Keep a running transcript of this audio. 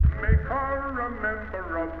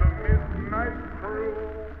member of the Midnight Crew.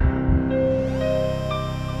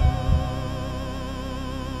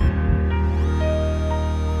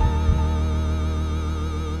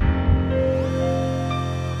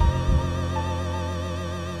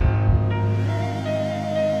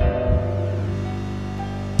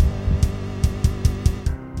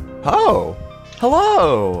 Oh,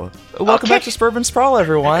 hello! Welcome back to Suburban Sprawl,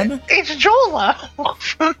 everyone. It's Jola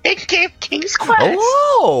from Mid-Game King's Quest.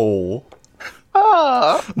 Hello!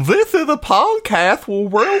 Oh. This is a podcast where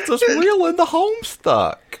worlds is real in the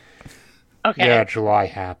Homestuck. Okay. Yeah, July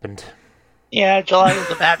happened. Yeah, July was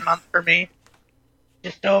a bad month for me.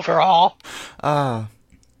 Just overall.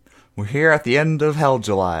 We're here at the end of Hell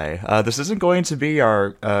July. This isn't going to be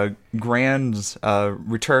our grand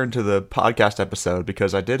return to the podcast episode,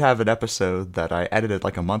 because I did have an episode that I edited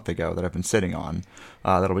like a month ago that I've been sitting on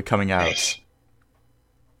that'll be coming out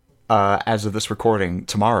as of this recording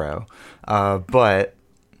tomorrow. But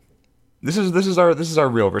this is our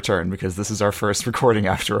real return, because this is our first recording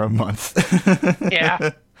after a month.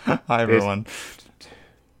 Yeah. Hi everyone.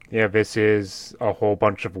 Yeah, this is a whole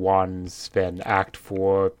bunch of ones, then Act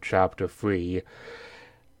 4, Chapter 3.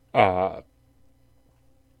 I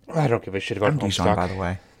don't give a shit about I'm Dijon, Homestuck. by the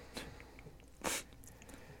way.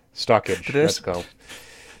 Stockage, let's go.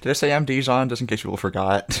 Did I say I'm Dijon, just in case people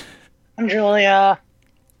forgot? I'm Julia.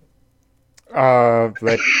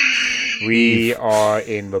 We are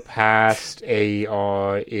in the past.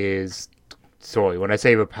 AR is... Sorry, when I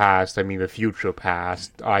say the past, I mean the future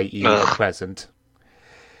past, i.e. the present.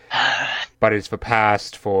 But it's the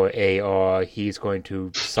past for AR. He's going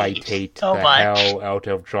to citate So the much. hell out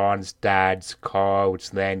of John's dad's car,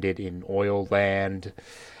 which landed in oil land.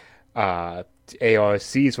 AR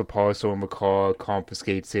sees the parcel in the car,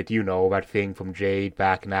 confiscates it. You know, that thing from Jade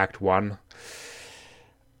back in Act 1.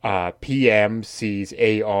 PM sees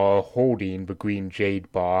AR holding the green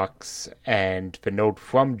Jade box, and the note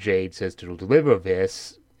from Jade says to deliver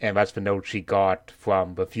this. And that's the note she got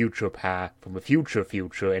from the future from the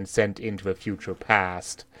future, and sent into the future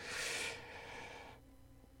past.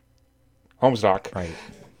 Homestuck. Right.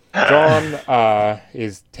 John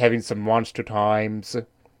is having some monster times.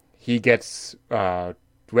 He gets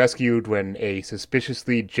rescued when a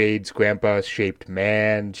suspiciously Jade's grandpa-shaped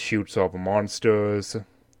man shoots all the monsters.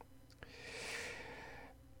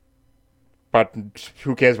 But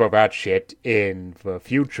who cares about that shit? In the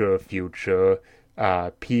future,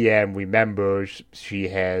 PM remembers she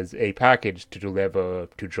has a package to deliver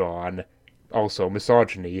to John. Also,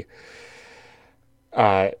 misogyny.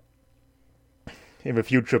 In the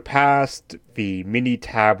future past, the mini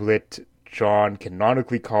tablet John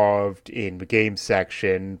canonically carved in the game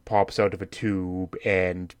section pops out of a tube,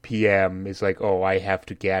 and PM is like, oh, I have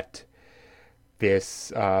to get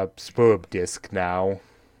this Spurb disc now.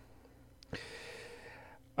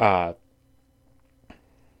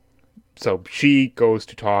 So she goes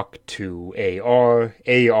to talk to AR.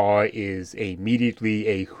 AR is immediately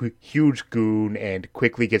a huge goon and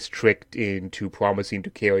quickly gets tricked into promising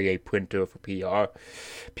to carry a printer for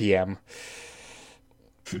PM.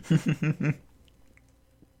 Having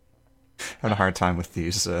a hard time with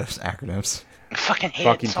these acronyms. I fucking hate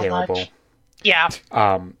Fucking it so terrible. much. Yeah.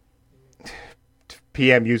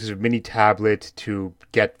 PM uses a mini tablet to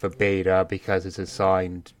get the beta because it's a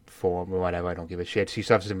signed form or whatever. I don't give a shit. She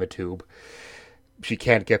stuffs it in the tube. She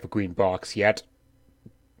can't get the green box yet.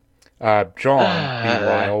 John,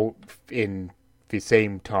 meanwhile, in the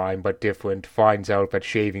same time but different, finds out that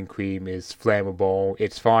shaving cream is flammable.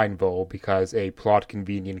 It's fine though, because a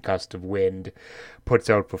plot-convenient gust of wind puts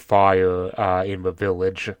out the fire in the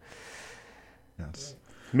village. Yes.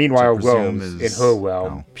 Meanwhile, Which I presume Rose, is- in her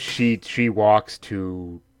realm, oh. she walks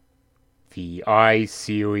to the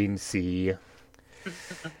eye-searing sea.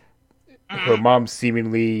 Her mom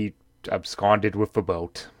seemingly absconded with the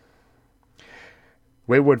boat.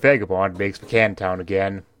 Wayward Vagabond makes the can town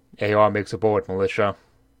again. AR makes a bullet militia.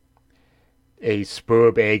 A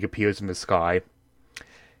Spurb egg appears in the sky.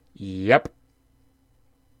 Yep,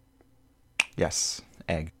 Yes.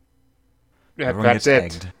 Egg. that's Everyone gets it.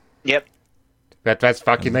 egged. Yep. That's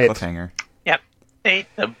fucking There's a it. cliffhanger. Yep.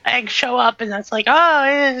 The eggs show up, and that's like, oh,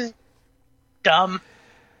 it is dumb.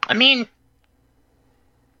 I mean,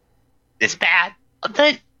 it's bad.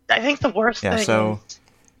 I think the worst Yeah, thing so- is...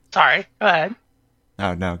 Sorry, go ahead.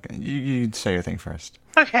 Oh, no. You say your thing first.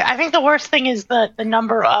 Okay, I think the worst thing is the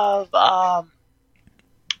number of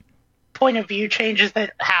point of view changes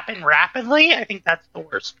that happen rapidly. I think that's the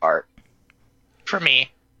worst part for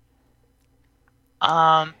me.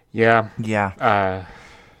 Yeah, Yeah.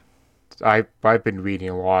 I've been reading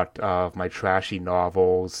a lot of my trashy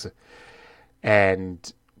novels,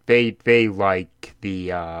 and they like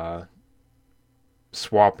the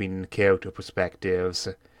swapping character perspectives,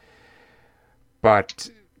 but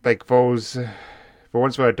like those, the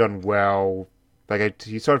ones that are done well, like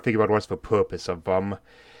you sort of think about what's the purpose of them,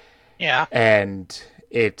 Yeah. and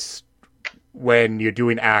it's when you're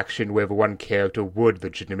doing action where the one character would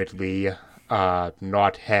legitimately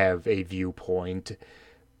not have a viewpoint,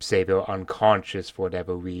 say they're unconscious for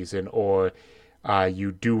whatever reason, or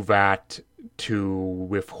you do that to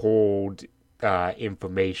withhold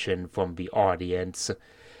information from the audience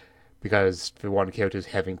because the one character is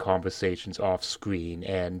having conversations off screen,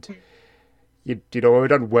 and you know, when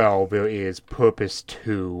done well, there is purpose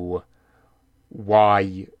to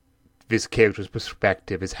why this character's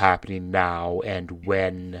perspective is happening now, and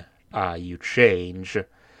when you change.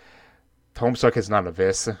 Homestuck has none of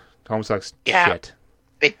this. Homestuck's shit.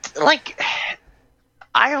 It's like,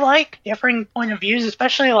 I like differing point of views,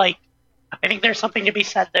 especially like, I think there's something to be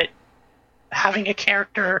said that having a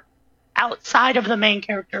character outside of the main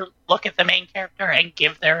character look at the main character and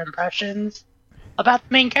give their impressions about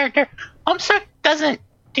the main character. Homestuck doesn't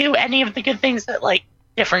do any of the good things that like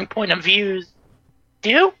differing point of views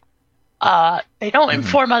do. They don't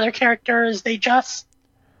inform other characters. They just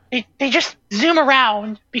zoom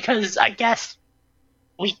around because I guess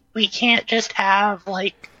we can't just have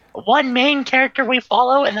like one main character we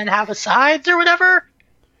follow and then have asides or whatever.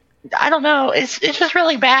 I don't know. It's just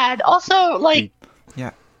really bad. Also, like,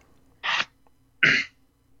 Yeah.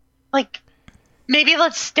 like, maybe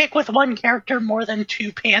let's stick with one character more than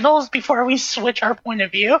two panels before we switch our point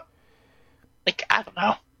of view. Like, I don't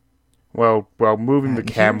know. Well, moving the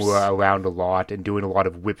camera around a lot and doing a lot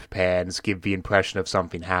of whip pans give the impression of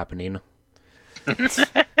something happening. And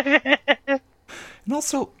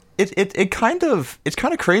also, it's kind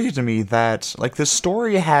of crazy to me that like this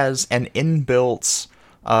story has an inbuilt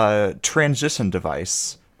transition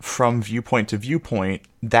device from viewpoint to viewpoint,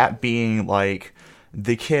 that being like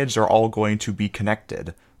the kids are all going to be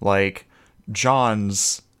connected. Like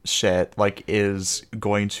John's shit like is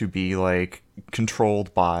going to be like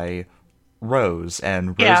controlled by Rose,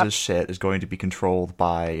 and Rose's shit is going to be controlled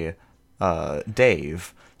by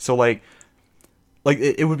Dave. So like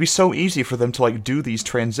it would be so easy for them to like do these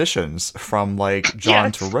transitions from like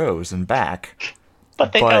John to Rose and back.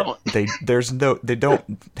 But they don't. They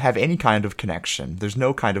don't have any kind of connection. There's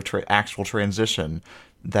no kind of actual transition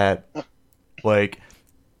that makes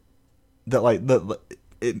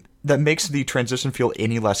the transition feel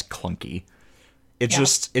any less clunky. It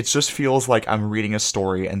just feels like I'm reading a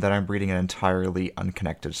story and then I'm reading an entirely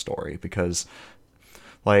unconnected story, because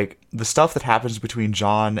like the stuff that happens between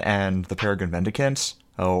John and the Peregrine Mendicant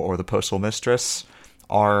or the Postal Mistress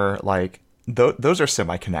are like those are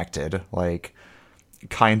semi-connected, like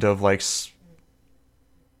kind of like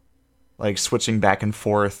switching back and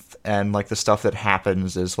forth, and like the stuff that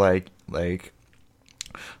happens is like the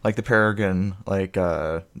Peregrine, like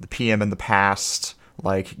the PM in the past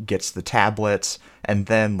like gets the tablet, and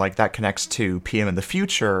then like that connects to PM in the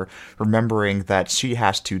future remembering that she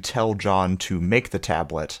has to tell John to make the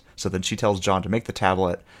tablet. So then she tells John to make the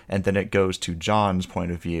tablet, and then it goes to John's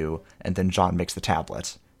point of view, and then John makes the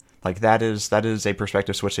tablet. Like that is a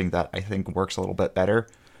perspective switching that I think works a little bit better,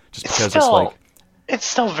 just because it's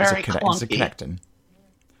still very clunky. It's a connecting.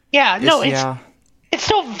 Yeah, no, it's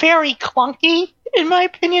still very clunky in my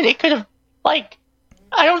opinion. It could have like,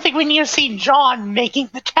 I don't think we need to see John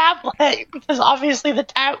making the tablet, because obviously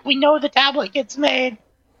we know the tablet gets made.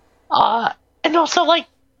 And also, like,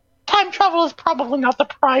 time travel is probably not the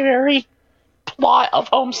primary plot of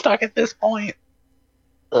Homestuck at this point.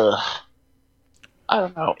 Ugh. I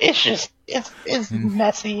don't know. It's just, it's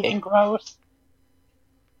messy and gross.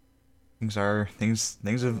 Things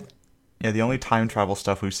have... Yeah, the only time travel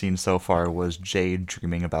stuff we've seen so far was Jade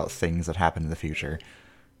dreaming about things that happen in the future.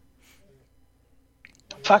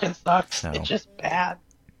 Fucking sucks. So. It's just bad.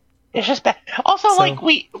 Also, like,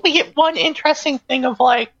 we get one interesting thing of,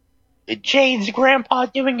 like, Jade's grandpa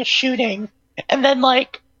doing a shooting, and then,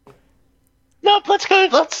 like, nope, let's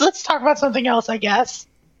talk about something else, I guess.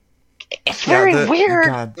 It's very weird.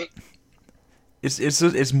 God.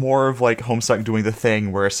 It's more of, like, Homestuck doing the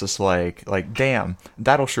thing where it's just, like, damn,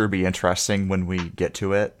 that'll sure be interesting when we get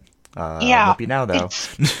to it. Won't be now, though.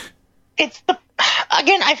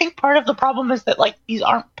 Again, I think part of the problem is that, like, these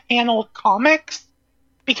aren't paneled comics,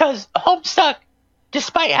 because Homestuck,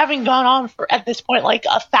 despite having gone on for, at this point, like,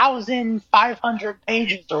 1,500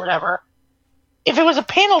 pages or whatever, if it was a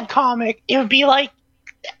paneled comic, it would be, like,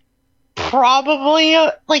 probably,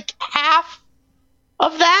 like, half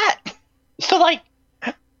of that. So, like,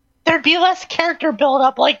 there'd be less character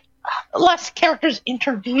build-up, like, less characters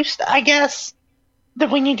introduced, I guess.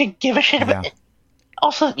 that we need to give a shit Yeah. about.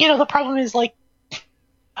 Also, the problem is, like,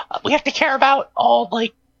 we have to care about all,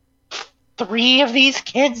 like, 3 of these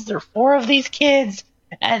kids, or 4 of these kids,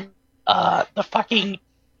 and the fucking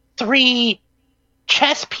 3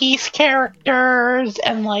 chess piece characters,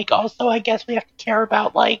 and, like, also I guess we have to care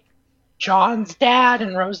about, like, John's dad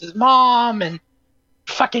and Rose's mom, and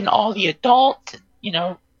fucking all the adults,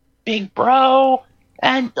 and, Big Bro,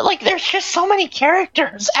 and, like, there's just so many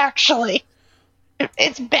characters, actually.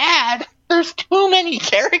 It's bad. There's too many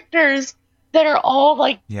characters that are all,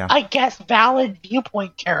 like, Yeah. I guess, valid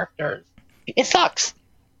viewpoint characters. It sucks.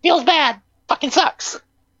 Feels bad. Fucking sucks.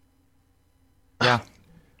 Yeah.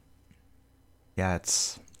 Yeah,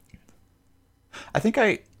 it's. I think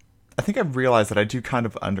I realized that I do kind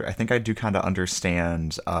of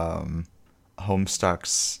understand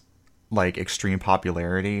Homestuck's like extreme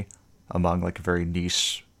popularity among like a very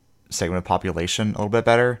niche segment of population a little bit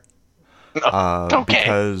better. Okay.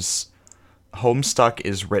 Because Homestuck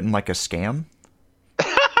is written like a scam.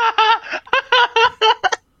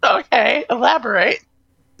 Okay, elaborate.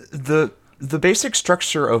 The basic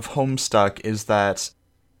structure of Homestuck is that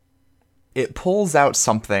it pulls out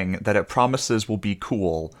something that it promises will be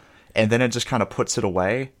cool, and then it just kind of puts it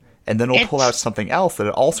away, and then it'll pull out something else that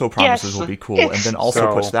it also promises Yes, will be cool, and then also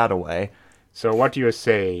So- puts that away. So what you're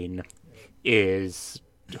saying is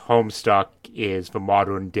Homestuck is the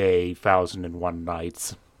modern day 1001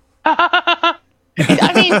 Nights. I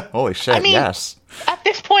mean, Holy shit, yes. at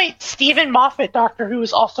this point, Stephen Moffat Doctor Who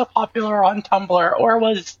is also popular on Tumblr, or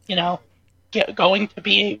was, going to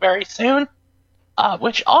be very soon,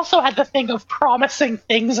 which also had the thing of promising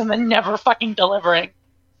things and then never fucking delivering.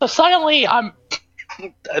 So suddenly, I'm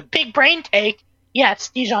a big brain take. Yes,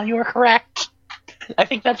 Dijon, you were correct. I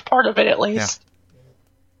think that's part of it, at least.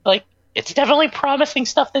 Like, it's definitely promising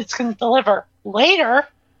stuff that it's going to deliver later,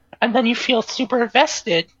 and then you feel super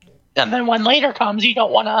invested. And then when later comes, you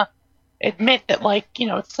don't want to admit that, like,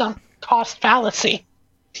 it's some cost fallacy.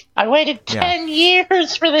 I waited 10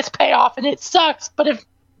 years for this payoff, and it sucks. But if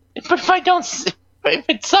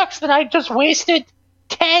it sucks, then I just wasted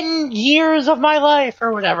 10 years of my life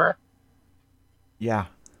or whatever. Yeah.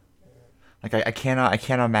 Like, I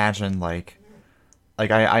can't imagine,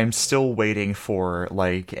 I'm still waiting for,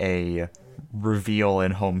 like, a reveal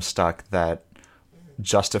in Homestuck that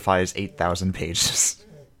justifies 8,000 pages.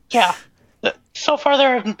 Yeah. So far,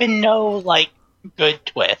 there have been no, like, good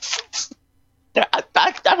twists.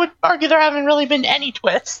 I would argue there haven't really been any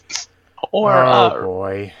twists. Or Oh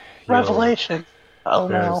boy. revelation. Oh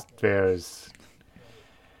no. There's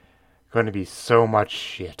going to be so much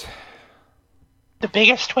shit. The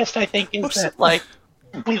biggest twist, I think, is that, like,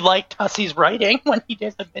 we liked Hussey's writing when he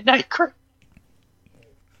did the Midnight Crew.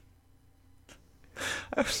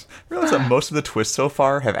 I realize that most of the twists so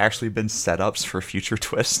far have actually been setups for future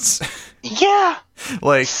twists. Yeah.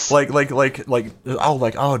 Oh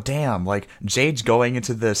damn, like Jade's going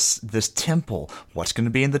into this temple. What's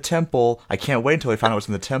gonna be in the temple? I can't wait until I find out what's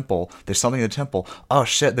in the temple. There's something in the temple. Oh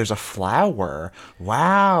shit, there's a flower.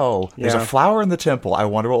 Wow. There's a Yeah. flower in the temple. I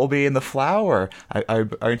wonder what will be in the flower.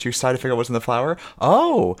 Aren't you excited to figure out what's in the flower?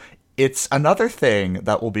 Oh, it's another thing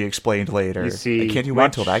that will be explained later. You see, Can't you wait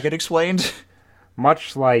until that get explained?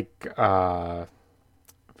 Much like the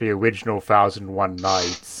original 1001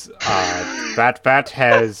 Nights, that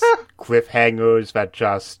has cliffhangers that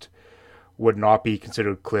just would not be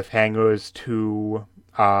considered cliffhangers to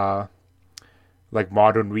like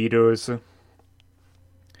modern readers.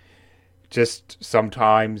 Just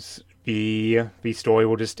sometimes the story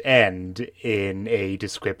will just end in a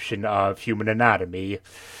description of human anatomy.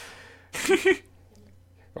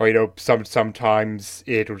 Or, sometimes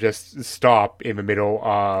it'll just stop in the middle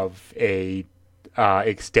of a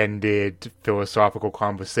extended philosophical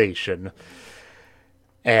conversation.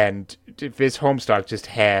 And this Homestuck just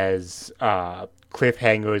has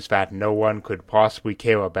cliffhangers that no one could possibly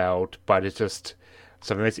care about, but it's just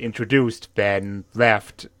something that's introduced, then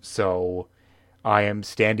left, so I am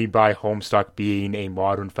standing by Homestuck being a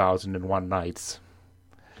modern 1001 Nights.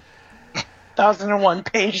 1001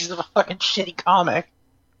 pages of a fucking shitty comic.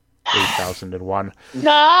 8001.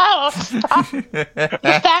 No! Stop!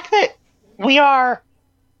 The fact that we are,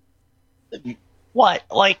 what,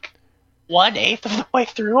 like, 1/8 of the way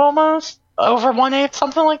through almost? Over 1/8,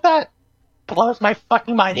 something like that? Blows my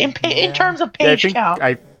fucking mind. In terms of page count.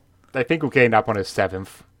 I think we're getting up on a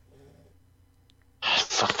 7th.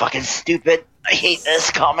 So fucking stupid. I hate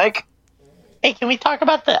this comic. Hey, can we talk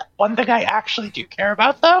about the one thing I actually do care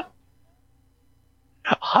about, though?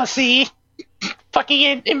 Hussey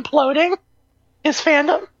fucking imploding his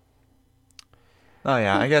fandom. Oh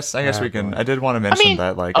yeah, I guess we can. boy. I did want to mention mean,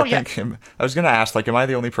 that. Like, oh, I think I was gonna ask, like, am I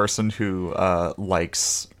the only person who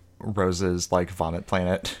likes Rose's like Vomit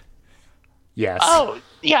Planet? Yes. Oh,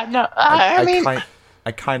 yeah, no. I mean,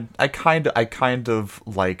 I kind of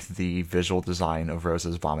like the visual design of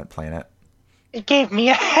Rose's Vomit Planet. it gave me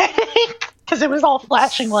a headache because it was all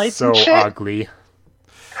flashing lights so and shit. ugly.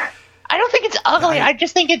 I don't think it's ugly. I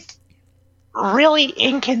just think it's really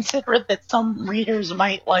inconsiderate that some readers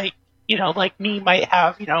might like me might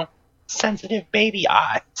have, sensitive baby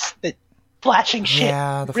eyes that flashing shit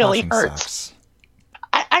Yeah, the really flashing hurts. sucks.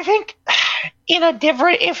 I think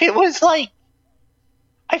if it was like,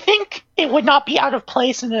 I think it would not be out of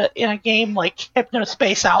place in a game like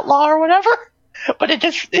Hypnospace Outlaw or whatever, but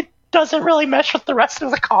it doesn't really mesh with the rest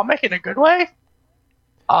of the comic in a good way.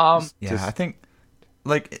 Yeah, Just- I think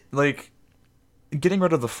like getting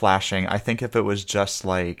rid of the flashing. I think if it was just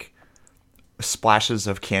like splashes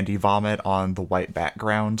of candy vomit on the white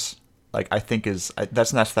background, like I think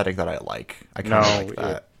that's an aesthetic that I like. I kind of like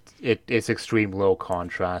that. It's extreme low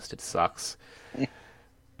contrast. It sucks.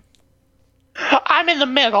 I'm in the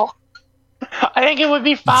middle. I think it would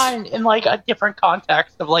be fine in like a different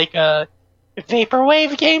context of like a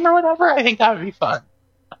vaporwave game or whatever. I think that would be fun.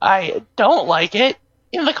 I don't like it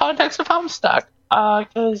in the context of Homestuck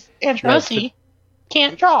because Androssi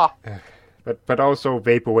can't draw. But also,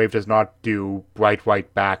 Vaporwave does not do bright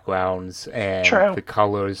white backgrounds and True. the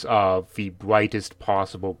colors of the brightest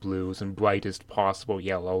possible blues and brightest possible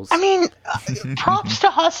yellows. I mean, props to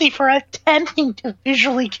Hussey for attempting to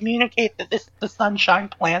visually communicate that this is the Sunshine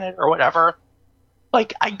Planet or whatever.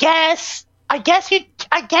 Like, I guess.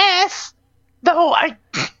 Though I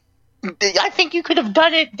think you could have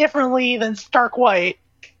done it differently than Stark White.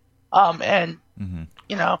 And I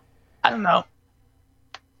don't know.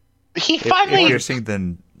 He finally. Interesting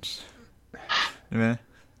than. Meh.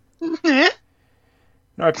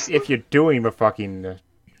 No, if you're doing the fucking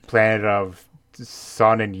planet of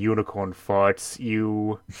sun and unicorn farts,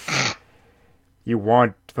 you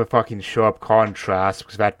want the fucking sharp contrast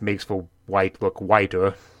because that makes the white look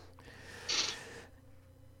whiter.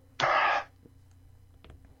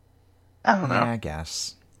 I don't know. Yeah, I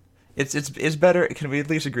guess it's better. Can we at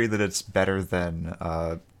least agree that it's better than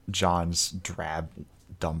John's drab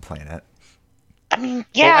dumb planet? I mean, Well,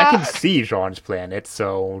 yeah. I can see Jean's planet,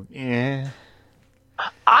 so It's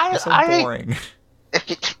so boring.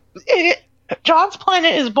 John's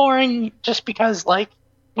planet is boring just because, like,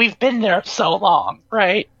 we've been there so long,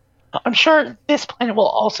 right? I'm sure this planet will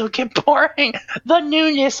also get boring. The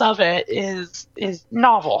newness of it is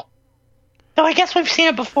novel. Though I guess we've seen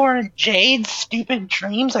it before in Jade's Stupid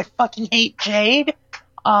Dreams. I fucking hate Jade.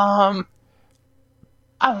 I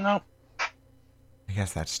don't know. I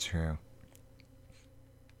guess that's true.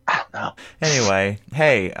 I don't know. Anyway,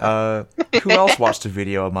 hey, who else watched a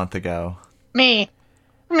video a month ago? Me.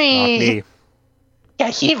 not me. Yeah,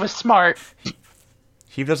 he was smart.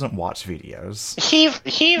 He doesn't watch videos.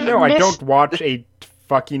 He No, I missed- don't watch a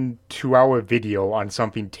fucking 2-hour video on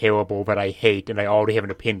something terrible that I hate and I already have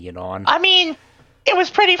an opinion on. I mean, it was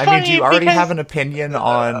pretty I funny. mean, do you already because- have an opinion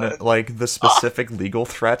on like the specific legal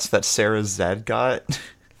threats that Sarah Zed got?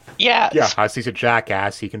 Yeah. Yeah, Hussey's a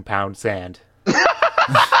jackass. He can pound sand.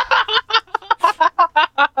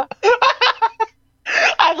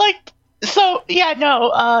 I like. So yeah,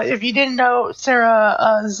 no. If you didn't know,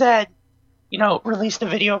 Sarah Zed, released a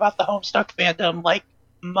video about the Homestuck fandom like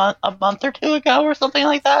a month or two ago or something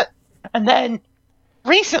like that, and then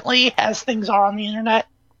recently, as things are on the internet,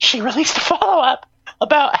 she released a follow-up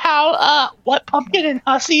about how What Pumpkin and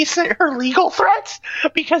Hussey sent her legal threats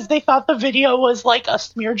because they thought the video was like a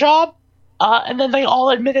smear job, and then they all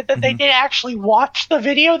admitted that they didn't actually watch the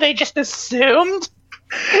video; they just assumed.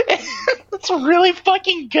 It's really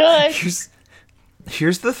fucking good.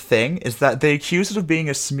 Here's the thing: is that they accused it of being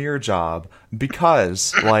a smear job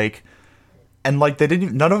because and they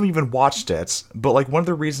didn't. None of them even watched it. But like one of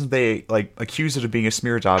the reasons they accused it of being a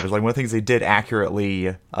smear job is like one of the things they did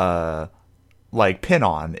accurately pin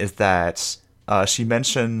on is that she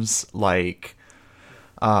mentions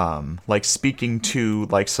speaking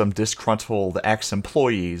to some disgruntled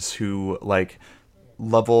ex-employees who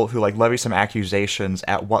levy some accusations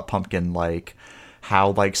at What Pumpkin,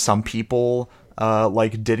 how some people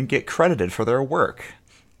didn't get credited for their work.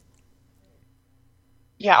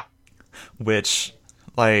 Yeah. Which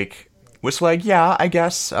yeah, I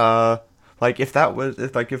guess if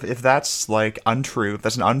that's untrue, if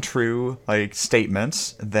that's an untrue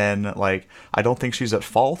statement, then I don't think she's at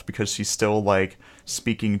fault because she's still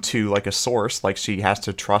speaking to a source, she has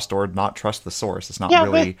to trust or not trust the source. It's not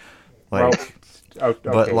really Okay,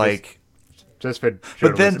 but just for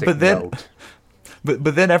but then journalistic note.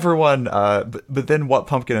 but then everyone, but then What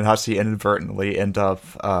Pumpkin and Hussey inadvertently end up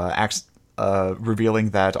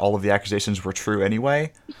revealing that all of the accusations were true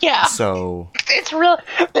anyway. Yeah. So It's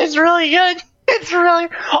really good. It's really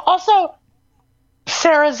also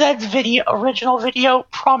Sarah Zed's original video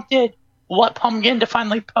prompted What Pumpkin to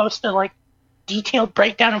finally post a detailed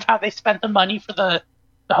breakdown of how they spent the money for the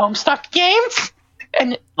Homestuck games,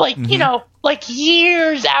 and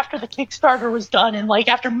years after the Kickstarter was done, and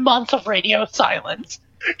after months of radio silence,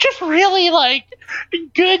 just really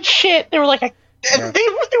good shit. They were like,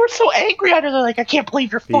 they were so angry under. They're like, I can't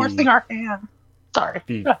believe you're forcing our hand. Sorry.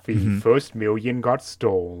 The first million got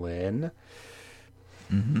stolen.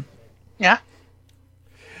 Yeah.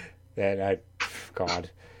 And God.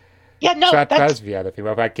 Yeah, no, That's the other thing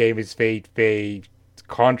about that game is they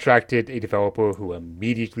contracted a developer who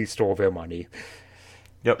immediately stole their money.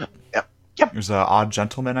 Yep. There's Odd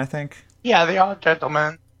Gentleman, I think. Yeah, the Odd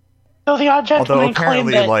Gentleman. So the Odd Although Gentleman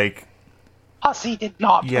apparently, claimed that Hussey did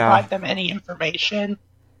not provide them any information,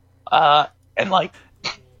 and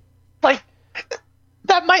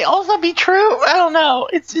that might also be true. I don't know.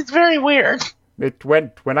 It's very weird.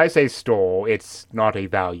 When I say stole, it's not a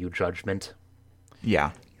value judgment.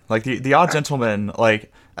 Yeah, the Odd Gentleman, I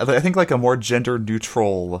think a more gender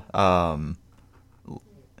neutral. Why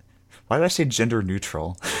did I say gender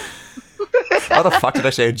neutral? How the fuck did I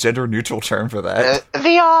say a gender neutral term for that?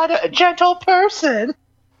 The odd gentle person.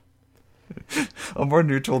 A more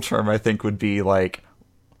neutral term, I think, would be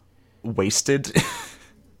wasted.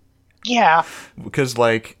 Yeah. Because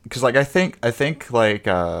I think like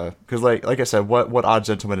I said, what Odd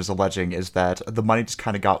Gentleman is alleging is that the money just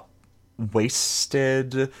kind of got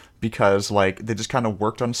wasted because they just kind of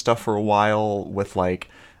worked on stuff for a while with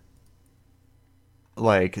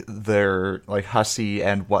their Hussey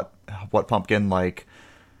and what Pumpkin I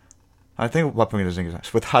think What Pumpkin doesn't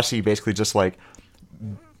exist with Hussey basically just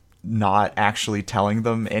not actually telling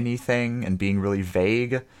them anything and being really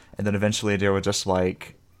vague, and then eventually they were just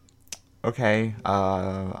okay,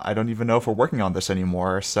 I don't even know if we're working on this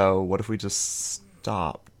anymore, so what if we just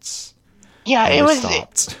stopped? Yeah, and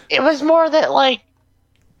it was more that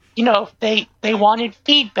they wanted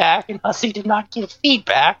feedback and Hussey did not give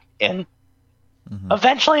feedback, and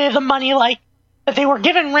eventually the money that they were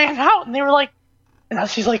given ran out, and they were and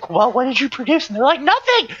Hussey's well, what did you produce? And they're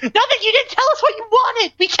nothing, you didn't tell us what you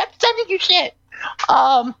wanted, we kept sending you shit.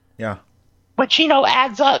 Yeah. Which,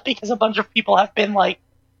 adds up because a bunch of people have been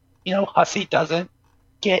Hussey doesn't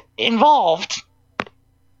get involved.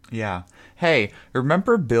 Yeah. Hey,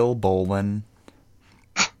 remember Bill Bolin?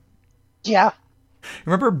 Yeah.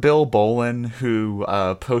 Remember Bill Bolin who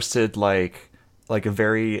posted a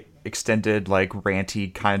very extended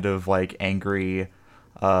ranty kind of angry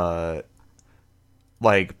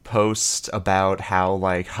post about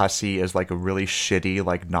how Hussey is a really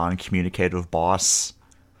shitty non-communicative boss?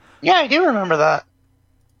 Yeah, I do remember that.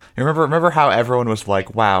 Remember how everyone was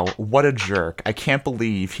wow, what a jerk. I can't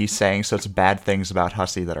believe he's saying such bad things about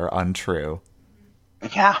Hussey that are untrue.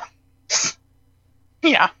 Yeah.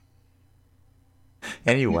 Yeah.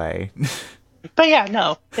 Anyway. But yeah,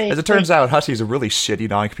 no. As it turns out, Hussey's a really shitty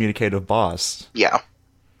non-communicative boss. Yeah.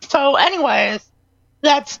 So anyways,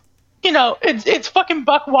 that's, it's fucking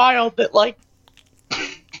buck wild that,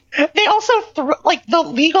 they also, the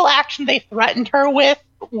legal action they threatened her with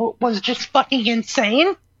was just fucking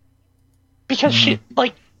insane. Because she,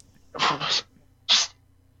 just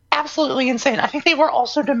absolutely insane. I think they were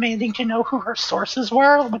also demanding to know who her sources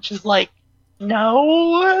were, which is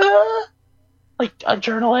no. A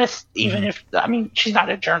journalist, even if, she's not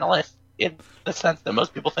a journalist in the sense that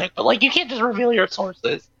most people think, but, you can't just reveal your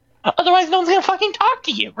sources. Otherwise, no one's gonna fucking talk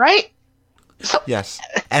to you, right? So, yes.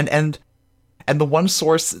 And the one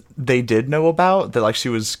source they did know about, that, she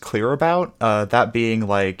was clear about, that being,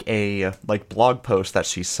 a blog post that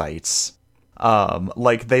she cites.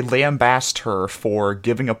 They lambast her for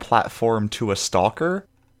giving a platform to a stalker.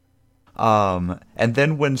 And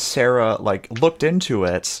then when Sarah, looked into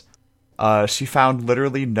it, she found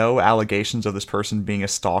literally no allegations of this person being a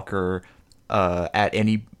stalker, at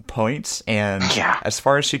any point. And as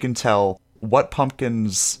far as she can tell, What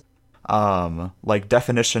Pumpkin's,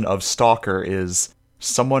 definition of stalker is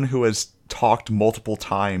someone who has talked multiple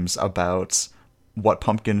times about What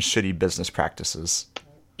Pumpkin's shitty business practices.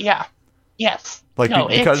 Yeah. Yes.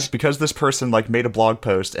 Because this person made a blog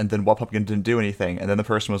post and then What Pumpkin didn't do anything, and then the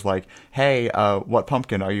person was hey, What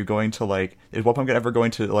Pumpkin, are you going to is What Pumpkin ever going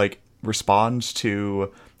to respond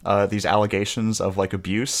to these allegations of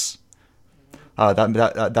abuse?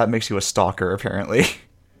 That makes you a stalker, apparently.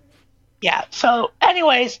 Yeah. So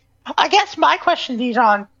anyways, I guess my question,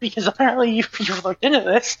 Dijon, because apparently you've looked into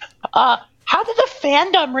this, How did the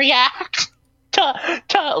fandom react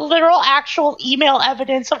to literal actual email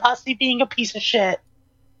evidence of Hussey being a piece of shit?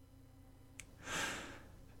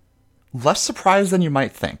 Less surprised than you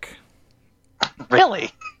might think.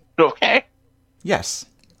 Really? Okay. Yes.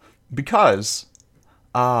 Because,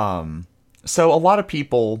 so a lot of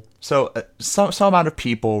people, some amount of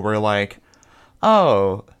people were like,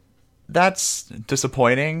 oh, that's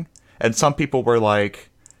disappointing. And some people were like,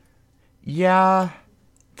 yeah,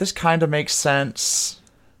 this kind of makes sense.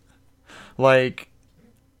 Like,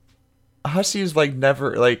 Hussey's like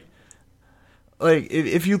never like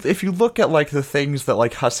if you look at like the things that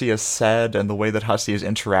like Hussey has said and the way that Hussey has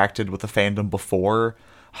interacted with the fandom before,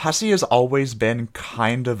 Hussey has always been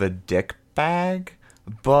kind of a dick bag,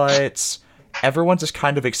 but everyone just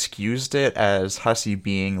kind of excused it as Hussey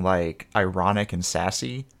being like ironic and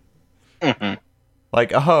sassy. Mm-hmm.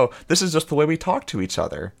 Like, oh, this is just the way we talk to each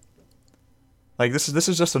other. Like this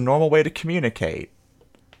is just a normal way to communicate.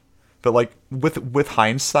 But like with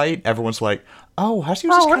hindsight, everyone's like, "Oh, Hussey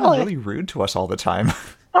was just kind of really rude to us all the time."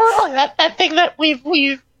 Oh, really? That thing that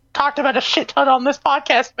we've talked about a shit ton on this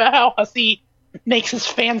podcast about how Hussey makes his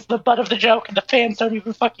fans the butt of the joke, and the fans don't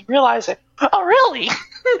even fucking realize it. Oh, really?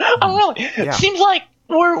 Oh, really? Yeah. Seems like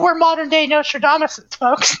we're modern day Nostradamuses,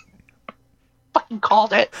 folks. Fucking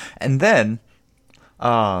called it. And then,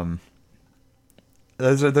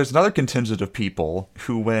 there's another contingent of people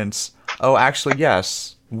who went, "Oh, actually,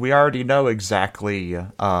 yes, we already know exactly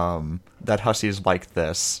that Hussey is like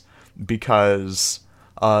this because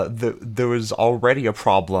there was already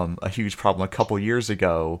a huge problem a couple years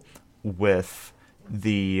ago with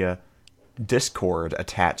the Discord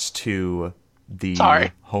attached to the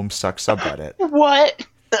Homestuck subreddit." What?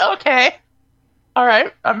 Okay. All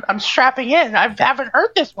right. I'm strapping in. I haven't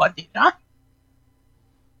heard this one, did you? All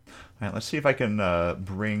right, let's see if I can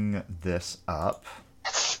bring this up.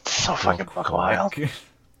 So fucking buck wild.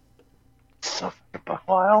 So fucking buck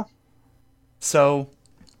wild. So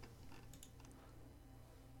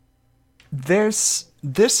this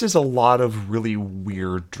is a lot of really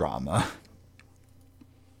weird drama.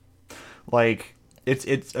 Like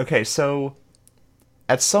it's okay, so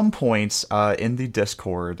at some points in the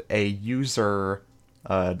Discord, a user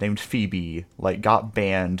named Phoebe like got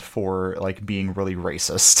banned for like being really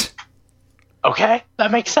racist. Okay,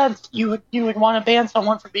 that makes sense. You would want to ban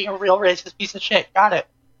someone for being a real racist piece of shit. Got it.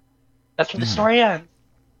 That's where the story ends.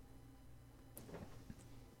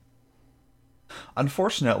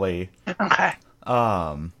 Unfortunately, Okay.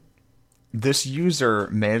 this user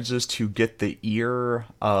manages to get the ear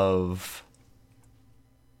of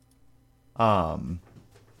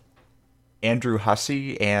Andrew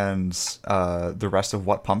Hussey and the rest of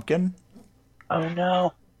What Pumpkin, Oh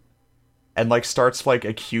no. and like starts like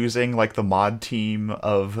accusing like the mod team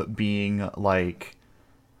of being like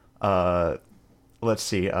let's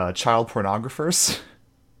see, child pornographers.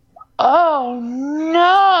 Oh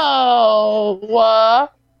no!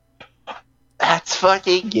 That's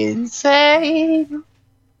fucking insane.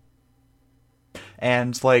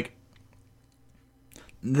 And like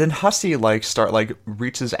then Hussey like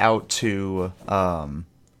reaches out to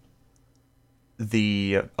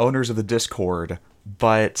the owners of the Discord,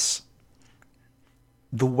 but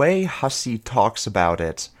the way Hussey talks about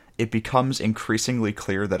it, it becomes increasingly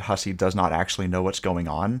clear that Hussey does not actually know what's going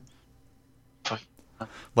on.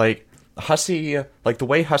 Like Hussey, like the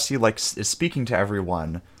way Hussey like is speaking to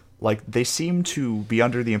everyone, like they seem to be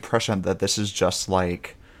under the impression that this is just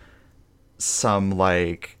like some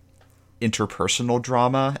like interpersonal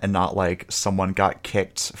drama and not like someone got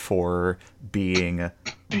kicked for being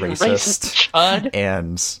racist chud.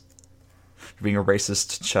 and being a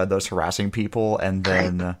racist chud that was harassing people, and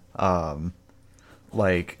then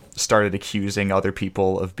like started accusing other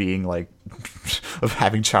people of being like of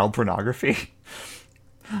having child pornography.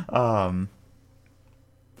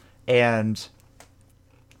 And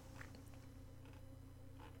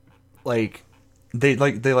like they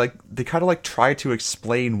kind of like try to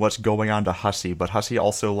explain what's going on to Hussey, but Hussey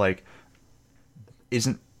also like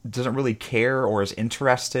doesn't really care or is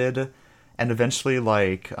interested, and eventually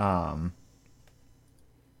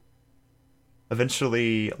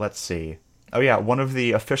let's see. Oh yeah, one of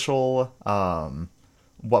the official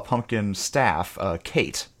What Pumpkin staff,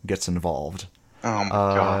 Kate, gets involved. Oh my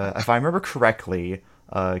god. If I remember correctly,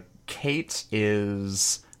 Kate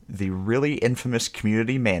is the really infamous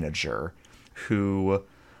community manager who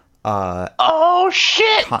Oh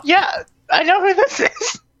shit! Yeah, I know who this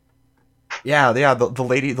is.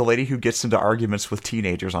 the lady who gets into arguments with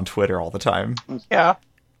teenagers on Twitter all the time. Yeah.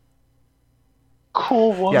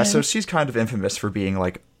 Cool woman. Yeah, so she's kind of infamous for being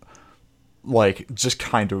like just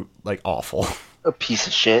kind of like awful. A piece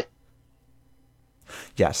of shit.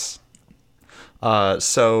 Yes.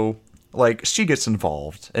 So, like, she gets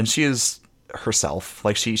involved, and she is herself.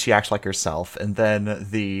 Like, she acts like herself, and then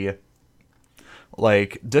the,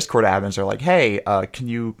 like, Discord admins are like, hey, can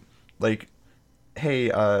you, like,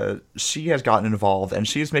 hey, she has gotten involved, and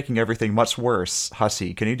she's making everything much worse.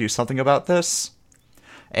 Hussey, can you do something about this?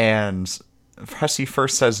 And Hussey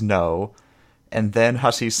first says no, and then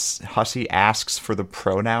Hussey asks for the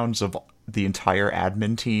pronouns of the entire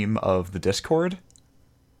admin team of the Discord.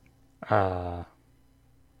 Yeah,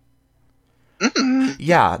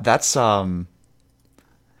 that's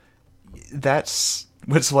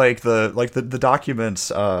what's like the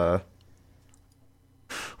documents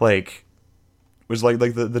like was like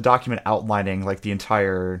the document outlining like the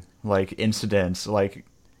entire like incident like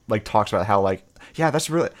talks about how like yeah, that's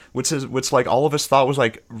really which like all of us thought was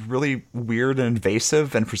like really weird and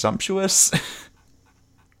invasive and presumptuous.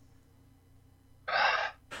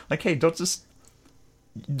 Like, hey, don't just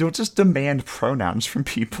demand pronouns from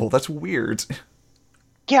people. That's weird.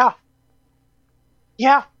 Yeah.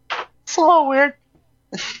 Yeah. It's a little weird.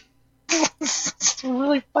 It's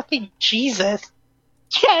really fucking Jesus.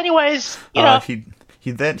 Yeah, anyways, you know.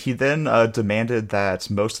 He then demanded that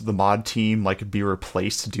most of the mod team like be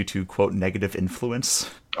replaced due to quote negative influence.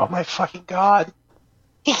 Oh my fucking god.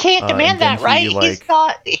 He can't demand and then that, right? like-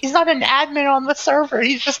 He's not an admin on the server.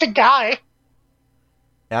 He's just a guy.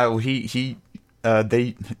 Yeah, well,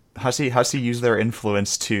 Hussey used their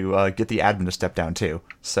influence to get the admin to step down too.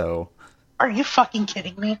 So, Are you fucking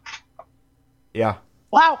kidding me? yeah.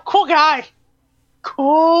 Wow, cool guy.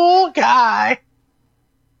 Cool guy.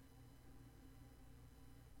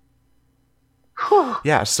 Whew.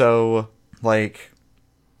 Yeah, so like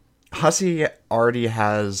Hussey already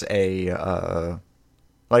has a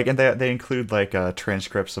like, and they include like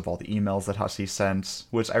transcripts of all the emails that Hussey sent,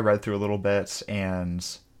 which I read through a little bit, and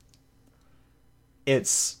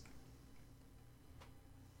it's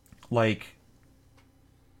like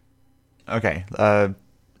okay,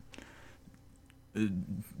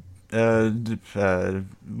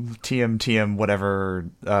 TM whatever,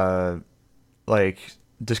 like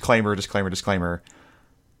disclaimer.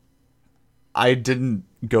 I didn't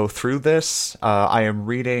go through this. I am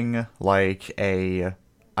reading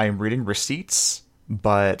receipts,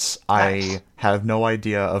 but Nice. I have no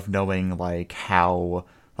idea of knowing like how,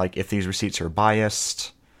 like if these receipts are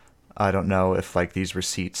biased. I don't know if like these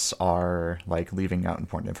receipts are like leaving out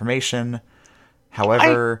important information.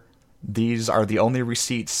 However, these are the only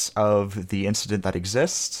receipts of the incident that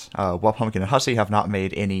exist. Well, Pumpkin and Hussey have not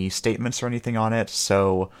made any statements or anything on it,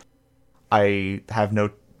 so I have no,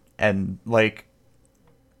 and like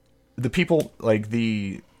the people, like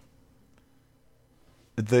the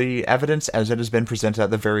evidence as it has been presented at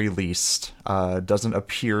the very least doesn't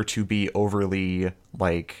appear to be overly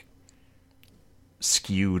like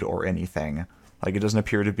skewed or anything. Like it doesn't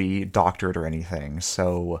appear to be doctored or anything.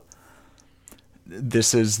 So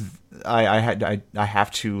this is I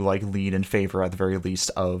have to like lean in favor at the very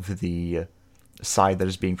least of the side that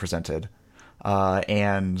is being presented,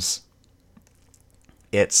 and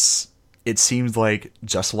it seems like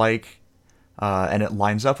just like and it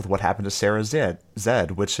lines up with what happened to Sarah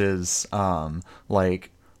Zed, which is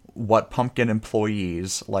like what Pumpkin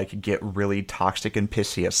employees like get really toxic and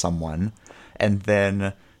pissy at someone, and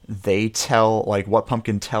then they tell like what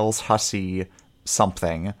Pumpkin tells Hussey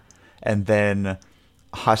something, and then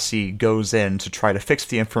Hussey goes in to try to fix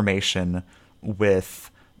the information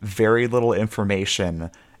with very little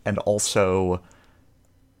information and also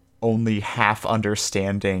only half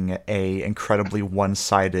understanding a incredibly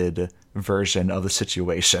one-sided version of the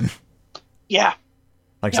situation. Yeah.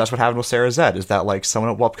 Like, that's what happened with Sarah Zed, is that, like,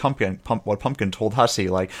 someone at What Pumpkin told Hussey,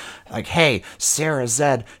 like, hey, Sarah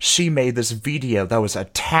Zed, she made this video that was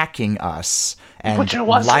attacking us and Which it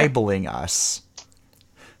wasn't. libeling us.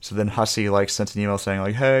 So then Hussey, like, sent an email saying,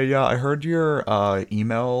 like, hey, yeah, I heard your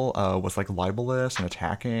email was, like, libelous and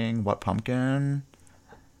attacking What Pumpkin.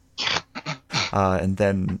 And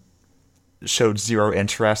then showed zero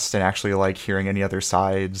interest in actually, like, hearing any other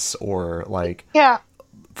sides or, like, Yeah.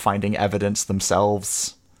 finding evidence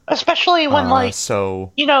themselves. Especially when, like,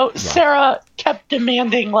 So you know, Sarah kept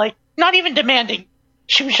demanding, like, not even demanding.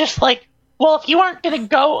 She was just like, well, if you aren't going to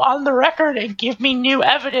go on the record and give me new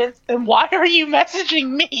evidence, then why are you messaging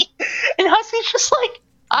me? And Hussey's just like,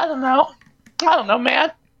 I don't know,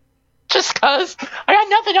 man. Just cause I got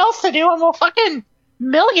nothing else to do. I'm a fucking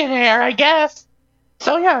millionaire, I guess.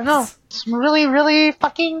 So yeah, no. It's really, really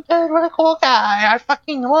fucking good. What a cool guy. I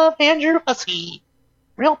fucking love Andrew Hussey.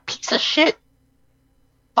 Real piece of shit.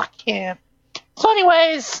 Fuck him. So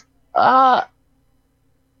anyways,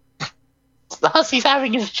 Hussey's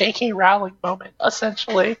having his J.K. Rowling moment,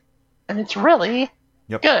 essentially, and it's really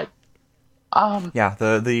Yep. good. Yeah,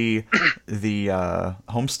 the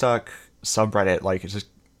Homestuck subreddit, like, it's just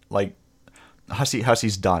like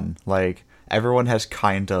Hussey's done. Like, everyone has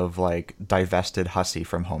kind of like divested Hussey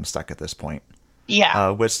from Homestuck at this point. Yeah,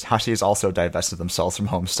 Which Hussey has also divested themselves from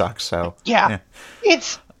Homestuck. So yeah,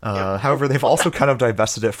 it's however, they've also kind of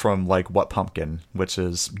divested it from like What Pumpkin, which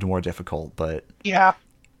is more difficult. But yeah,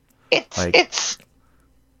 Like- it's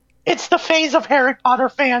the phase of Harry Potter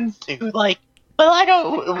fans who like, but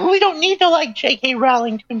we don't need to like J.K.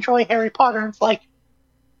 Rowling to enjoy Harry Potter. It's like,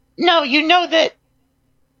 no, you know that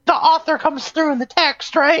the author comes through in the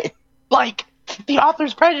text, right? Like, the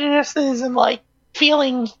author's prejudices and like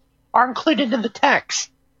feelings are included in the text.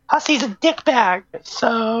 Hussey's a dickbag,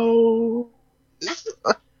 so.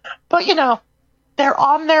 But you know, they're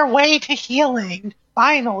on their way to healing,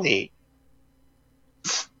 finally.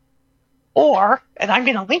 Or, and I'm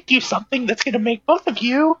going to link you something that's going to make both of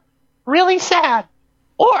you really sad.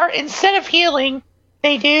 Or, instead of healing,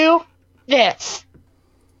 they do this.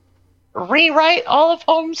 Rewrite all of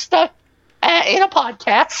Homestuck in a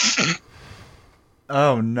podcast.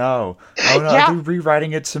 oh no, Yeah. they're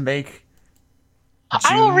rewriting it to make.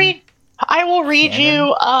 I will read canon?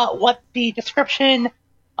 you what the description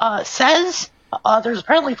says. There's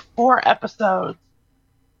apparently 4 episodes.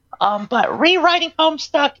 But Rewriting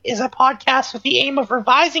Homestuck is a podcast with the aim of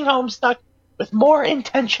revising Homestuck with more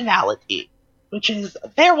intentionality, which is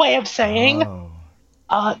their way of saying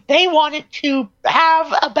they wanted to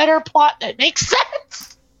have a better plot that makes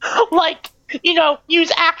sense. Like, you know,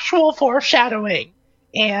 use actual foreshadowing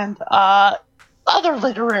and other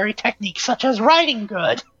literary techniques such as writing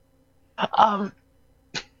good.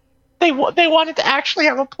 They wanted to actually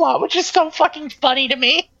have a plot, which is so fucking funny to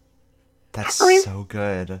me. That's so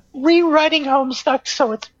good. Rewriting Homestuck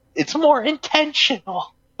so it's more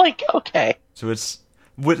intentional. Like, okay. So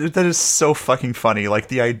that is so fucking funny. Like,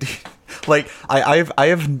 the idea, like, I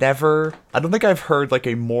have never, I don't think I've heard like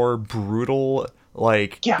a more brutal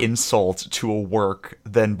like insult to a work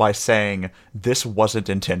than by saying this wasn't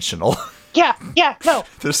intentional. Yeah, no.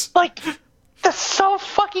 This, Like, that's so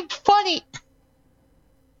fucking funny.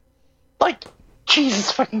 Like,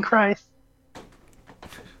 Jesus fucking Christ.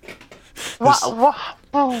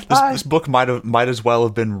 this book might as well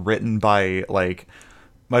have been written by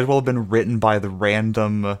the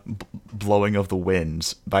random blowing of the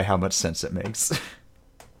winds by how much sense it makes.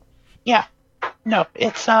 Yeah. No,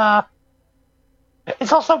 it's also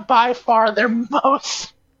by far their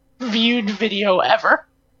most viewed video ever.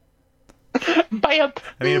 By a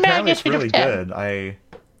I mean, apparently it's magnitude really of 10. good.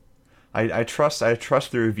 I trust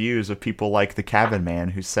the reviews of people like the Cabin Man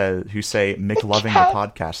who say Mick loving the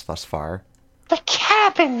podcast thus far. The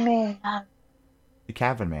Cabin Man. The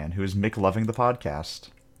Cabin Man, who is Mick loving the podcast.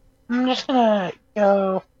 I'm just gonna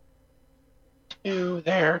go to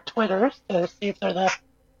their Twitters to see if they're the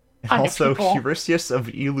And kind also of people. Eurystheus of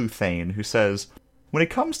Eluthane, who says, when it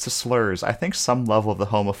comes to slurs, I think some level of the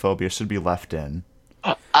homophobia should be left in.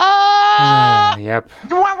 Yep.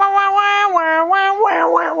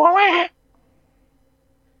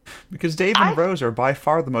 Because Dave and Rose are by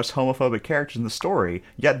far the most homophobic characters in the story,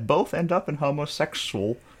 yet both end up in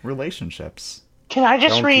homosexual relationships. Can I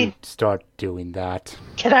just Don't read? you start doing that.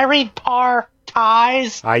 Can I read Par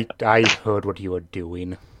Ties? I heard what you were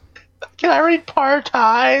doing. Can I read Par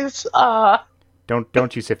Ties?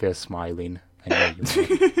 Don't you sit there smiling. I know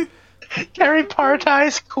you. Can I read Par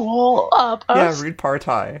Ties? Cool. Post. Yeah, read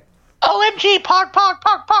Partai. OMG, pog, pog,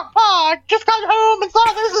 pog, pog, pog. Just got home and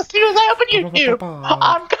saw this as soon as I opened YouTube.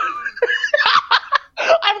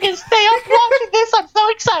 I'm gonna stay up watching this. I'm so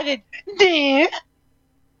excited. Duh.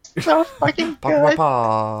 So fucking good.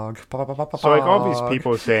 Pog. So like all these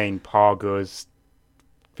people saying poggers,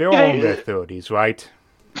 they're all in their 30s, right?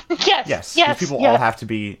 Yes. Yes, these people all have to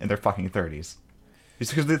be in their fucking 30s.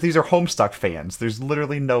 It's because these are Homestuck fans. There's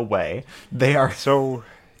literally no way. They are So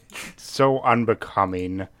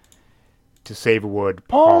unbecoming to say the word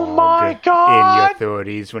Oh pog my God. in your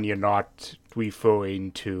 30s when you're not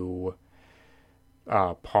referring to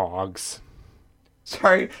pogs.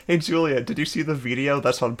 Sorry. Hey, Julia, did you see the video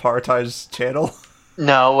that's on Partai's channel?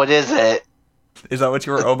 No, what is it? Is that what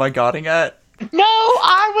you were oh my godding at? No,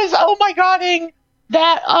 I was oh my godding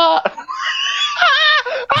that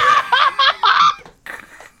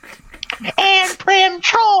and Prim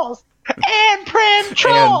Trolls. And Prim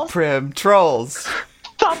Trolls. And Prim Trolls.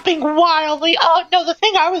 Thumping wildly. Oh no, the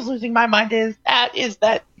thing I was losing my mind is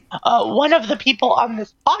that one of the people on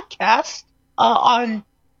this podcast,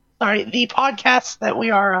 the podcast that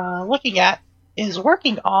we are looking at is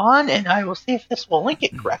working on, and I will see if this will link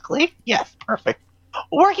it correctly. Yes, perfect.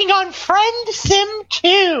 Working on Friend Sim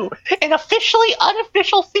 2, an officially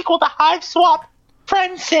unofficial sequel to Hive Swap,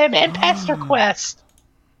 Friend Sim, and Pester Quest.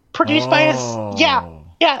 Produced by his...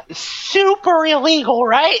 Yeah, super illegal,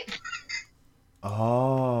 right?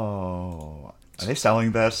 Oh. Are they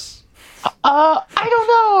selling this? I don't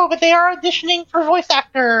know, but they are auditioning for voice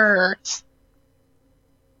actors.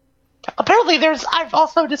 Apparently I've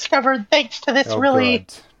also discovered, thanks to this fully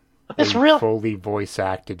voice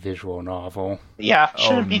acted visual novel. Yeah,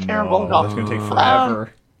 shouldn't be terrible at all. That's going to take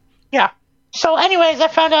forever. Yeah. So anyways, I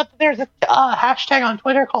found out that there's a hashtag on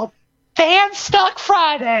Twitter called Fanstuck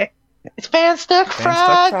Friday. It's Fanstuck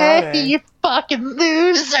Friday, you fucking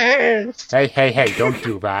losers. Hey, don't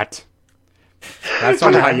do that. That's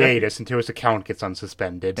on hiatus until his account gets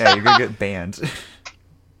unsuspended. Yeah, you're going to get banned.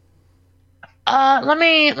 Let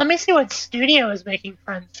me see what studio is making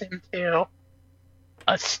Friend Sim 2.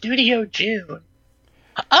 Studio June.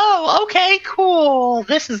 Oh, okay, cool.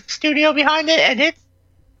 This is the studio behind it, and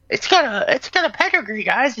it's got a pedigree,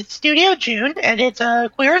 guys. It's Studio June, and it's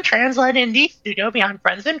a queer and trans-led indie studio behind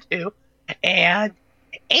Friend Sim 2, and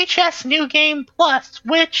HS New Game Plus,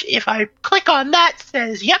 which, if I click on that,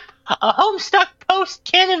 says, yep, a Homestuck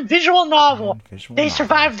post-canon visual novel. They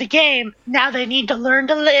survived the game. Now they need to learn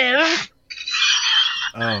to live.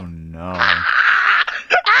 Oh, no.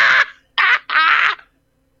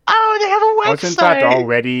 Oh, they have a website. Wasn't that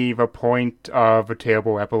already the point of the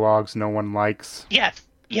terrible epilogues no one likes? Yes,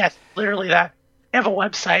 literally that. They have a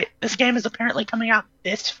website. This game is apparently coming out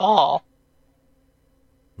this fall.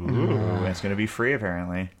 Ooh, it's going to be free,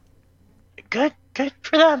 apparently. Good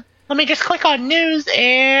for them. Let me just click on news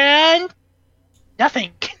and...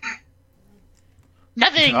 nothing.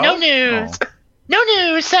 Nothing, no news. Oh. No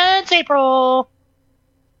news since April.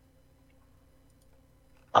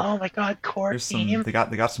 Oh my god, core theme. They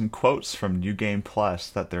got some quotes from New Game Plus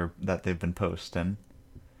that they've been posting.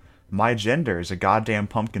 My gender is a goddamn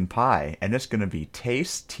pumpkin pie, and it's gonna be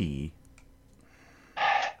tasty.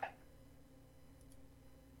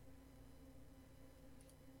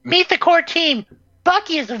 Meet the core team.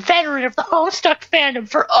 Bucky is a veteran of the Homestuck fandom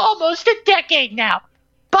for almost a decade now.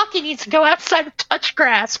 Bucky needs to go outside and touch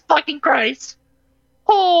grass. Fucking Christ.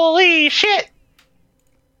 Holy shit.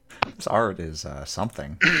 This art is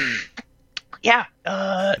something. Yeah,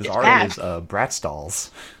 This it's art bad. is Bratz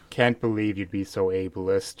dolls. Can't believe you'd be so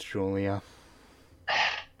ableist, Julia.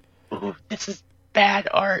 Ooh, this is bad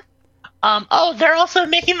art. They're also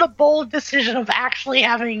making the bold decision of actually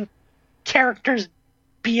having characters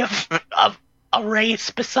be of a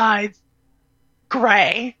race besides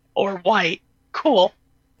gray or white. Cool.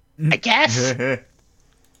 I guess.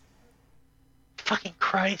 Fucking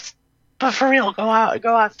Christ. But for real, go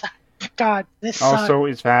outside. God, this sucks. Also,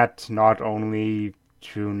 is that not only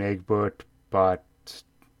June Egbert, but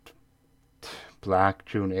Black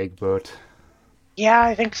June Egbert? Yeah,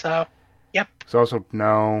 I think so. Yep. It's also,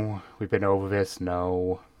 no, we've been over this,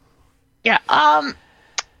 no. Yeah,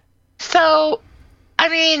 so, I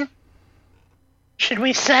mean, should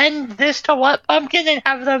we send this to What Pumpkin and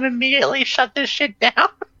have them immediately shut this shit down?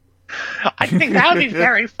 I think that would be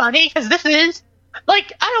very funny, because this is,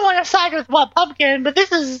 like, I don't want to side with What Pumpkin, but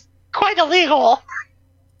this is quite illegal.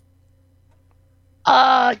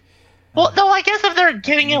 Well, no, I guess if they're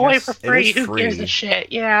giving it away for free, is who gives free. a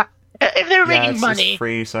shit? Yeah. If they're making money. It's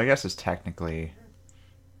free, so I guess it's technically...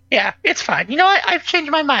 Yeah, it's fine. You know what? I've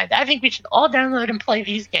changed my mind. I think we should all download and play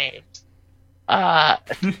these games.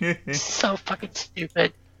 So fucking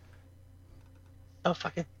stupid. So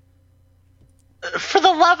fucking... For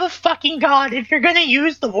the love of fucking God, if you're gonna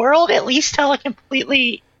use the world, at least tell a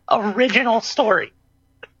completely original story.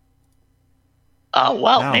 Oh,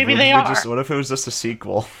 well, No, maybe what they if are. What if it was just a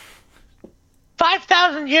sequel?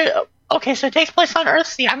 5,000 years... Okay, so it takes place on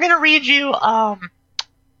Earthsea. I'm gonna read you,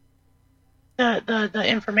 the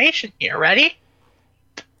information here. Ready?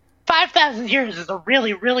 5,000 years is a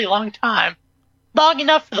really, really long time. Long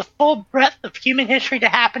enough for the full breadth of human history to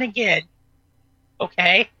happen again.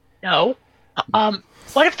 Okay? No.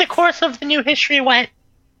 What if the course of the new history went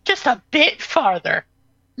just a bit farther?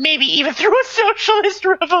 Maybe even through a socialist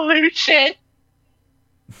revolution?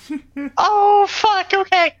 Oh, fuck,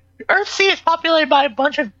 okay. Earthsea is populated by a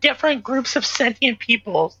bunch of different groups of sentient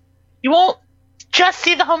peoples. You won't just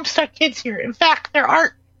see the Homestuck kids here. In fact, they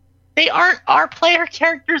aren't our player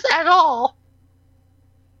characters at all.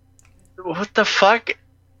 What the fuck?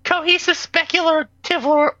 Cohesive speculative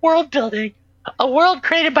world building. A world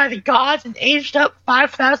created by the gods and aged up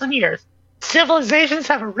 5,000 years. Civilizations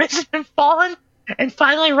have arisen and fallen, and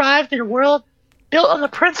finally arrived in a world built on the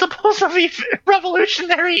principles of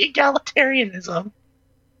revolutionary egalitarianism.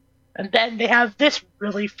 And then they have this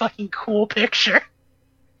really fucking cool picture.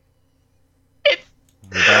 It's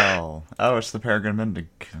Rebel. Oh, it's the Peregrine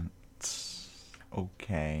Mendicants.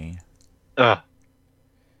 Okay. Ugh.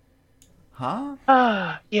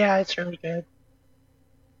 Huh? yeah, it's really good.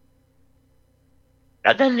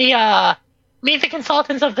 And then meet the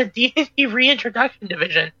consultants of the D&D Reintroduction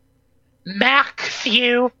Division.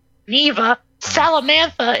 Matthew, Neva,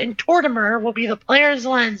 Salamantha, and Tortimer will be the player's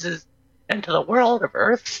lenses into the world of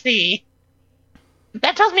Earthsea.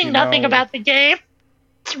 That tells me nothing about the game.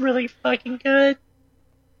 It's really fucking good.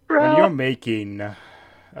 Bro. When you're making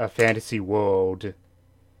a fantasy world,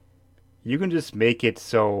 you can just make it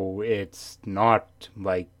so it's not,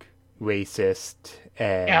 like, racist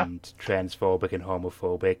and transphobic and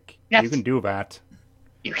homophobic. Yes. You can do that.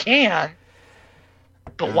 You can.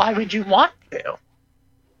 But why would you want to?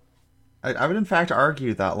 I would in fact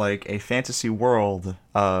argue that like a fantasy world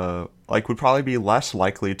like would probably be less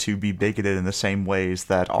likely to be bigoted in the same ways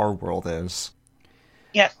that our world is.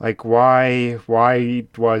 Yes. Like, why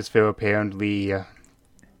was there apparently a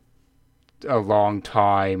long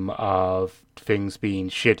time of things being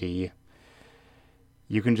shitty?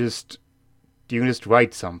 You can just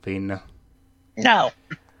write something. No.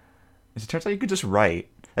 As it turns out, you could just write.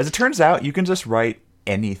 As it turns out, you can just write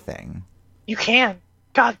anything. You can.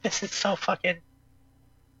 God, this is so fucking...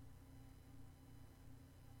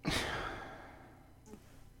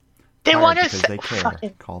 They Tired want to because say... they care.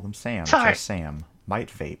 Fucking... Call them Sam. Sorry. Just Sam. Might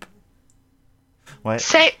vape. What?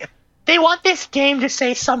 Say... They want this game to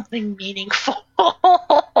say something meaningful.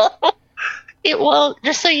 It will...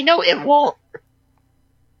 Just so you know, it won't...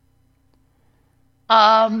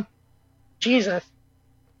 Jesus.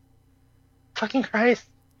 Fucking Christ.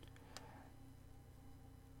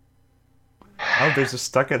 Oh, there's a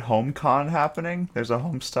Stuck at Home con happening? There's a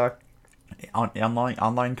Homestuck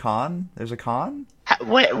online con? There's a con?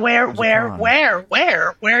 Where can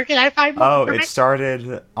I find more Oh, information? it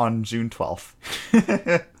started on June 12th.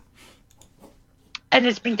 And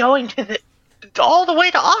it's been going to all the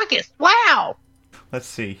way to August. Wow! Let's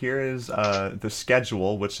see. Here is the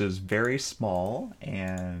schedule, which is very small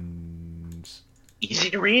and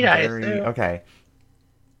Easy to read, I very assume. okay.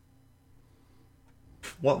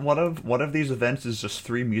 One of these events is just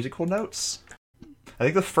 3 musical notes. I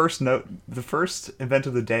think the first event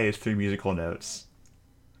of the day is 3 musical notes.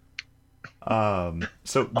 So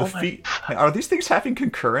are these things happening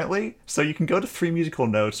concurrently? So you can go to 3 musical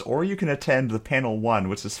notes, or you can attend the panel 1,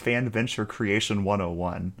 which is Fan Venture Creation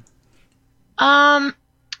 101. And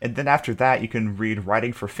then after that, you can read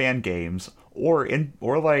Writing for Fan Games, or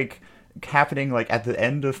like happening like at the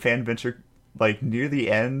end of Fan Venture, like near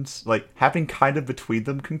the end, like happening kind of between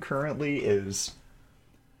them concurrently is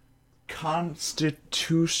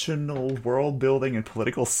Constitutional World Building and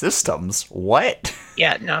Political Systems. What?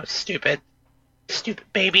 Yeah, no, stupid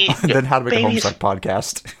baby. Then How to Make Babies. a Homestuck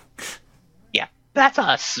podcast. Yeah, that's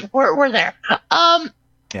us. We're there. Yeah.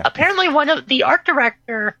 Apparently one of the art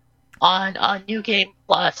director on New Game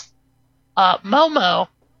Plus, Momo,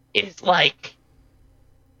 is like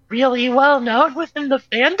really well known within the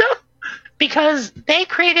fandom because they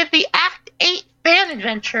created the Act 8 fan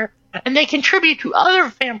adventure, and they contribute to other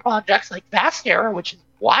fan projects like Vast Era, which is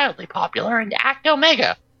wildly popular, and Act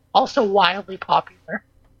Omega, also wildly popular.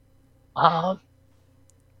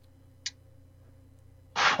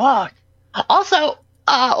 Fuck. Also,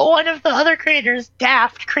 one of the other creators,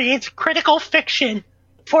 Daft, creates critical fiction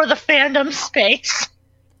for the fandom space.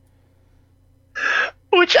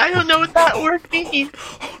 Which I don't know what that word means.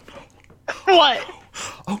 What?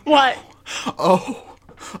 What?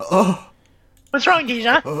 What's wrong,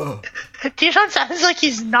 Dijon? Dijon sounds like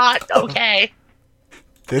he's not okay.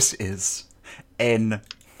 This is an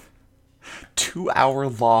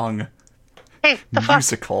 2-hour-long Hey, the fuck?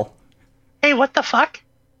 musical Hey, what the fuck?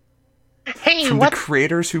 Hey, from what? the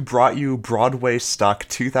creators who brought you Broadway Stuck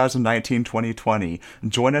 2019-2020.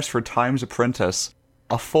 Join us for Time's Apprentice,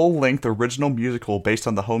 a full-length original musical based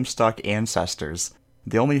on the Homestuck ancestors.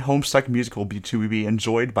 The only Homestuck musical to be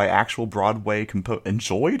enjoyed by actual Broadway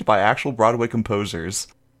composers.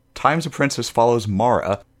 Time's Apprentice follows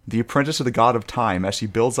Mara, the apprentice of the god of time, as she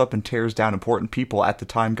builds up and tears down important people at the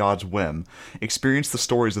time god's whim. Experience the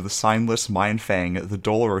stories of the Signless, Mindfang, the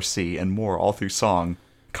Dolor Sea, and more all through song.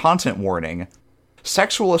 Content warning.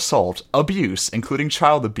 Sexual assault, abuse, including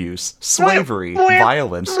child abuse, slavery,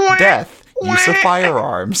 violence, death, use of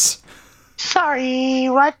firearms. Sorry,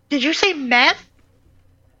 what? Did you say meth?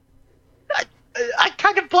 I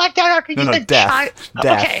kind of blacked out after you said death. child.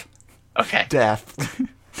 Death. Okay. Death.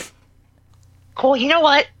 Cool. You know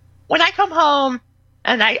what? when I come home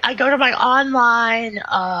and I go to my online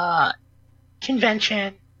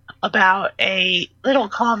convention about a little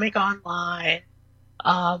comic online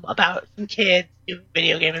about some kids doing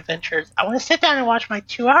video game adventures, I want to sit down and watch my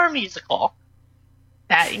 2-hour musical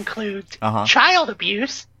that includes child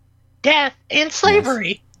abuse, death, and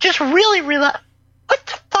slavery. Just really, what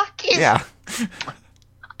the fuck is... Yeah.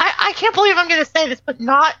 I can't believe I'm going to say this, but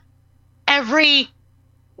not every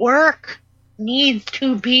work needs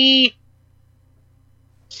to be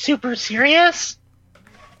super serious.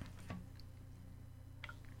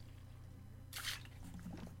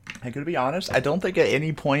 I'm gonna be honest, I don't think at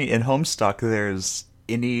any point in Homestuck there's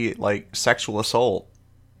any, like, sexual assault.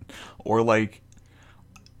 Or, like,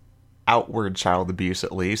 outward child abuse,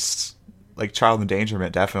 at least. Like, child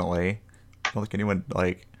endangerment, definitely. I don't think anyone,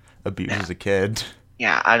 like, abuses a kid.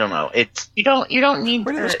 Yeah, I don't know. It's You don't need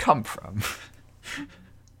Where did this come from?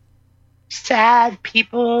 sad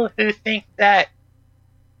people who think that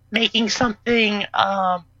making something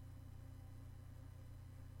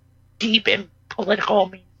deep and political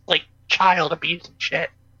means like child abuse and shit.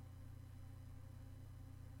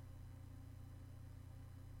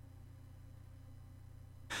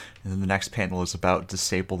 And then the next panel is about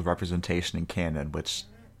disabled representation in canon, which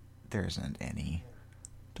there isn't any.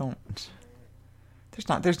 There's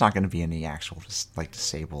not going to be any actual like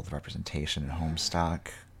disabled representation in Homestuck.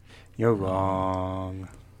 You're wrong.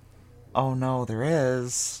 Oh no, there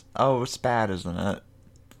is. Oh, it's bad, isn't it?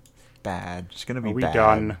 Bad. It's going to be Are we bad.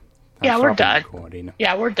 done? Yeah, we're done. Recording.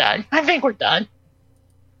 Yeah, we're done. I think we're done.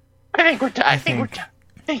 I think we're done. I think we're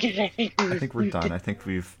done. Done. I think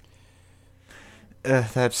we've.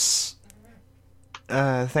 That's.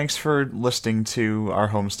 Thanks for listening to our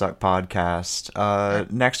Homestuck podcast.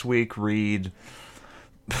 Next week, read.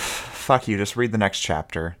 Fuck you. Just read the next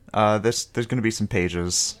chapter. There's going to be some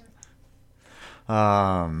pages.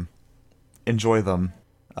 Enjoy them.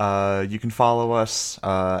 You can follow us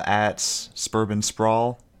at Spurban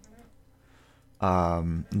Sprawl.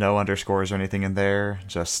 No underscores or anything in there.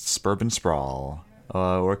 Just Spurban Sprawl.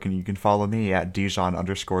 Or you can follow me at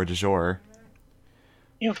Dijon_du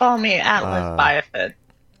You can follow me at LizBiafid.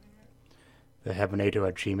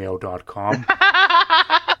 theheavenator@gmail.com.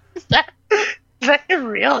 Is that your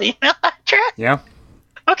real email address? Yeah.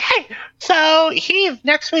 Okay, so Heath,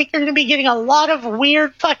 next week you're going to be getting a lot of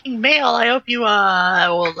weird fucking mail. I hope you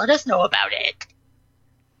will let us know about it.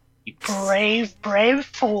 You brave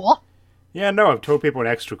fool. Yeah, no, I've told people an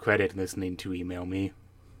extra credit listening to email me.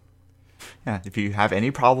 Yeah, if you have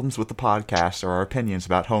any problems with the podcast or our opinions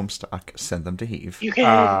about Homestuck, send them to Heath. You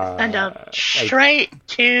can send them straight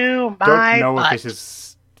to my Don't know butt. if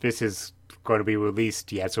this is going to be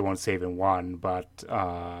released yet, so I won't save in one, but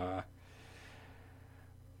on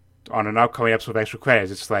an upcoming episode of Extra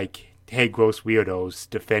Credits, it's like, hey, gross weirdos,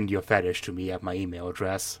 defend your fetish to me at my email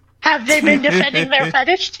address. Have they been defending their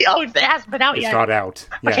fetish? Oh, it hasn't been out It's yet. not out.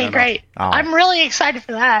 Yeah, Okay, no. great. Oh. I'm really excited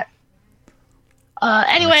for that.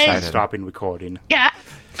 Anyways, excited. Stopping recording. yeah.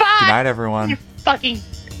 Bye. Good night, everyone. You fucking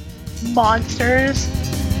monsters.